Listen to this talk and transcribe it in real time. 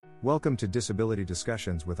Welcome to Disability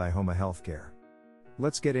Discussions with iHoma Healthcare.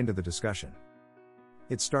 Let's get into the discussion.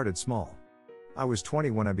 It started small. I was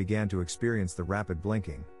 20 when I began to experience the rapid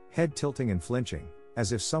blinking, head tilting and flinching,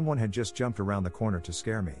 as if someone had just jumped around the corner to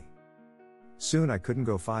scare me. Soon I couldn't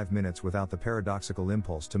go 5 minutes without the paradoxical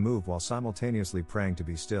impulse to move while simultaneously praying to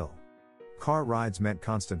be still. Car rides meant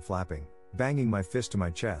constant flapping, banging my fist to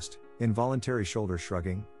my chest, involuntary shoulder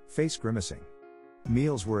shrugging, face grimacing.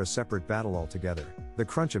 Meals were a separate battle altogether. The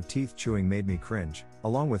crunch of teeth chewing made me cringe,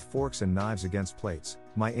 along with forks and knives against plates,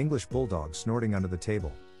 my English bulldog snorting under the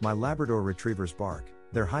table, my Labrador retrievers bark,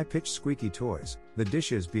 their high-pitched squeaky toys, the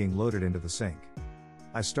dishes being loaded into the sink.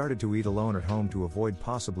 I started to eat alone at home to avoid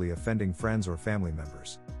possibly offending friends or family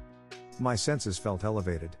members. My senses felt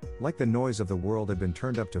elevated, like the noise of the world had been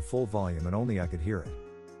turned up to full volume and only I could hear it.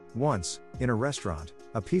 Once, in a restaurant,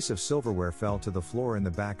 a piece of silverware fell to the floor in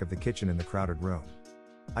the back of the kitchen in the crowded room.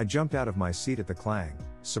 I jumped out of my seat at the clang,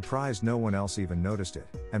 surprised no one else even noticed it,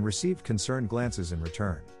 and received concerned glances in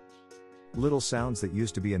return. Little sounds that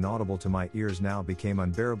used to be inaudible to my ears now became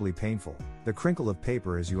unbearably painful: the crinkle of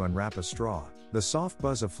paper as you unwrap a straw, the soft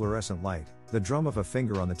buzz of fluorescent light, the drum of a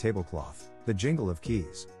finger on the tablecloth, the jingle of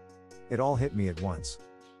keys. It all hit me at once.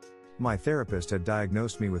 My therapist had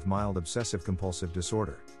diagnosed me with mild obsessive-compulsive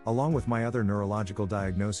disorder, along with my other neurological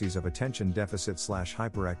diagnoses of attention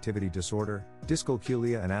deficit/hyperactivity disorder,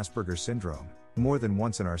 dyscalculia and Asperger's syndrome, more than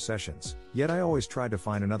once in our sessions, yet I always tried to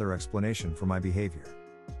find another explanation for my behavior.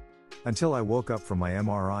 Until I woke up from my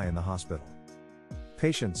MRI in the hospital.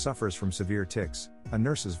 "Patient suffers from severe tics," a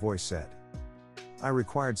nurse's voice said. I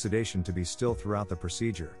required sedation to be still throughout the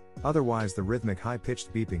procedure, otherwise the rhythmic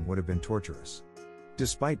high-pitched beeping would have been torturous.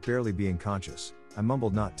 Despite barely being conscious, I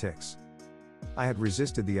mumbled, "Not tics." I had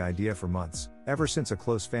resisted the idea for months, ever since a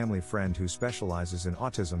close family friend who specializes in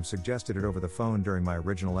autism suggested it over the phone during my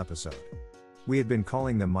original episode. We had been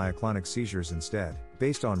calling them myoclonic seizures instead,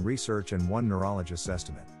 based on research and one neurologist's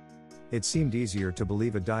estimate. It seemed easier to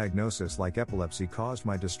believe a diagnosis like epilepsy caused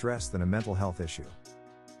my distress than a mental health issue.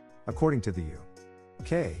 According to the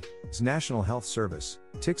UK's National Health Service,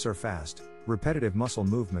 tics are fast, repetitive muscle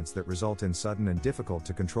movements that result in sudden and difficult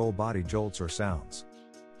to control body jolts or sounds.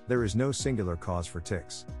 There is no singular cause for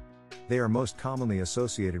tics. They are most commonly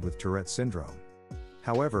associated with Tourette's syndrome.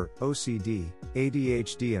 However, OCD,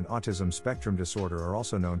 ADHD and autism spectrum disorder are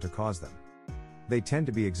also known to cause them. They tend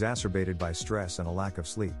to be exacerbated by stress and a lack of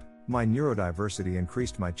sleep. My neurodiversity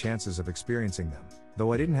increased my chances of experiencing them,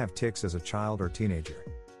 though I didn't have tics as a child or teenager.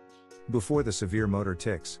 Before the severe motor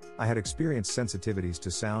tics, I had experienced sensitivities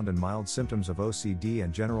to sound and mild symptoms of OCD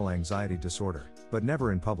and general anxiety disorder, but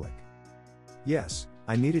never in public. Yes,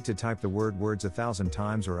 I needed to type the words 1,000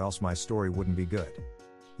 times or else my story wouldn't be good.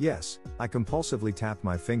 Yes, I compulsively tapped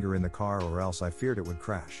my finger in the car or else I feared it would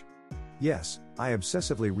crash. Yes, I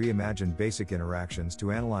obsessively reimagined basic interactions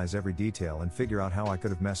to analyze every detail and figure out how I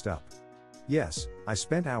could have messed up. Yes, I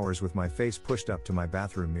spent hours with my face pushed up to my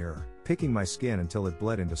bathroom mirror, picking my skin until it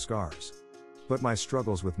bled into scars. But my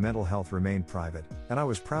struggles with mental health remained private, and I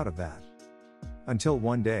was proud of that. Until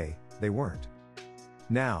one day, they weren't.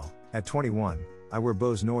 Now, at 21, I wear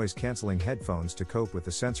Bose noise-canceling headphones to cope with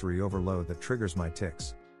the sensory overload that triggers my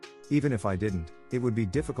tics. Even if I didn't, it would be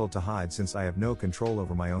difficult to hide since I have no control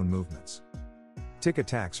over my own movements. Tic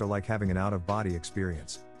attacks are like having an out-of-body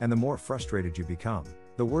experience, and the more frustrated you become,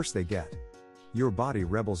 the worse they get. Your body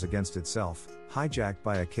rebels against itself, hijacked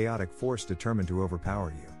by a chaotic force determined to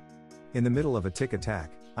overpower you. In the middle of a tic attack,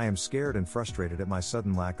 I am scared and frustrated at my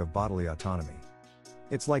sudden lack of bodily autonomy.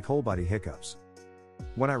 It's like whole-body hiccups.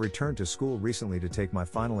 When I returned to school recently to take my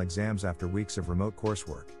final exams after weeks of remote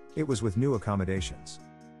coursework, it was with new accommodations.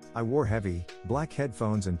 I wore heavy, black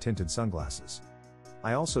headphones and tinted sunglasses.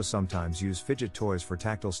 I also sometimes use fidget toys for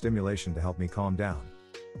tactile stimulation to help me calm down.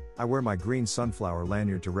 I wear my green sunflower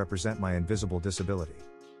lanyard to represent my invisible disability.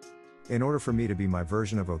 In order for me to be my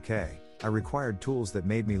version of okay, I required tools that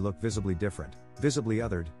made me look visibly different, visibly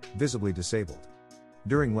othered, visibly disabled.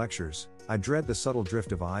 During lectures, I dread the subtle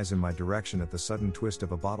drift of eyes in my direction at the sudden twist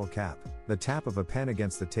of a bottle cap, the tap of a pen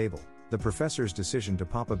against the table, the professor's decision to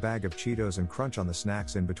pop a bag of Cheetos and crunch on the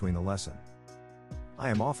snacks in between the lesson. I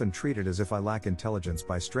am often treated as if I lack intelligence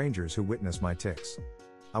by strangers who witness my tics.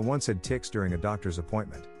 I once had tics during a doctor's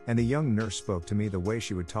appointment, and the young nurse spoke to me the way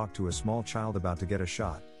she would talk to a small child about to get a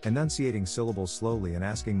shot, enunciating syllables slowly and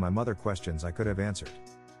asking my mother questions I could have answered.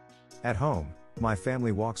 At home, my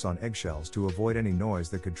family walks on eggshells to avoid any noise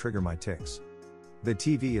that could trigger my tics. The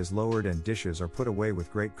TV is lowered and dishes are put away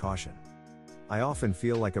with great caution. I often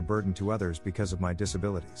feel like a burden to others because of my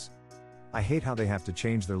disabilities. I hate how they have to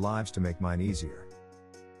change their lives to make mine easier.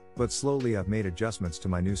 But slowly I've made adjustments to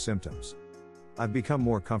my new symptoms. I've become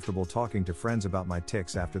more comfortable talking to friends about my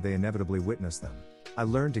tics after they inevitably witness them. I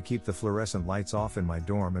learned to keep the fluorescent lights off in my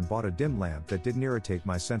dorm and bought a dim lamp that didn't irritate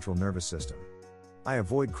my central nervous system. I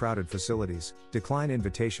avoid crowded facilities, decline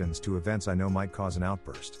invitations to events I know might cause an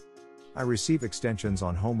outburst. I receive extensions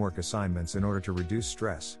on homework assignments in order to reduce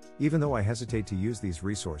stress, even though I hesitate to use these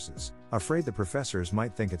resources, afraid the professors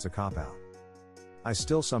might think it's a cop-out. I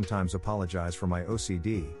still sometimes apologize for my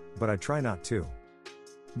OCD, but I try not to.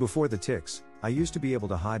 Before the tics, I used to be able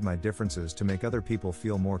to hide my differences to make other people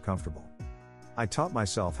feel more comfortable. I taught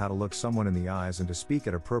myself how to look someone in the eyes and to speak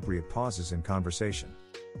at appropriate pauses in conversation.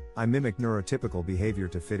 I mimicked neurotypical behavior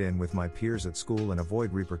to fit in with my peers at school and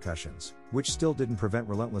avoid repercussions, which still didn't prevent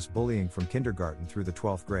relentless bullying from kindergarten through the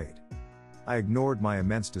 12th grade. I ignored my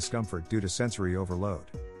immense discomfort due to sensory overload.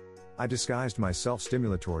 I disguised my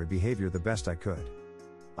self-stimulatory behavior the best I could.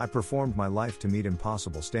 I performed my life to meet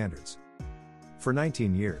impossible standards. For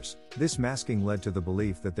 19 years, this masking led to the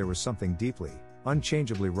belief that there was something deeply,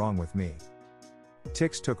 unchangeably wrong with me.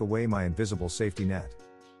 Tics took away my invisible safety net.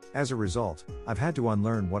 As a result, I've had to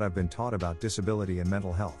unlearn what I've been taught about disability and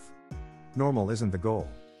mental health. Normal isn't the goal.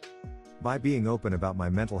 By being open about my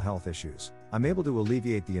mental health issues, I'm able to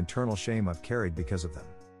alleviate the internal shame I've carried because of them.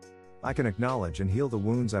 I can acknowledge and heal the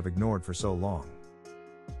wounds I've ignored for so long.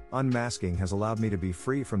 Unmasking has allowed me to be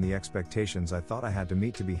free from the expectations I thought I had to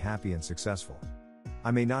meet to be happy and successful. I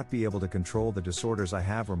may not be able to control the disorders I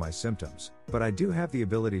have or my symptoms, but I do have the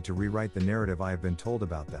ability to rewrite the narrative I have been told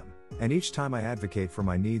about them, and each time I advocate for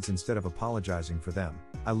my needs instead of apologizing for them,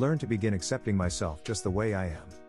 I learn to begin accepting myself just the way I am.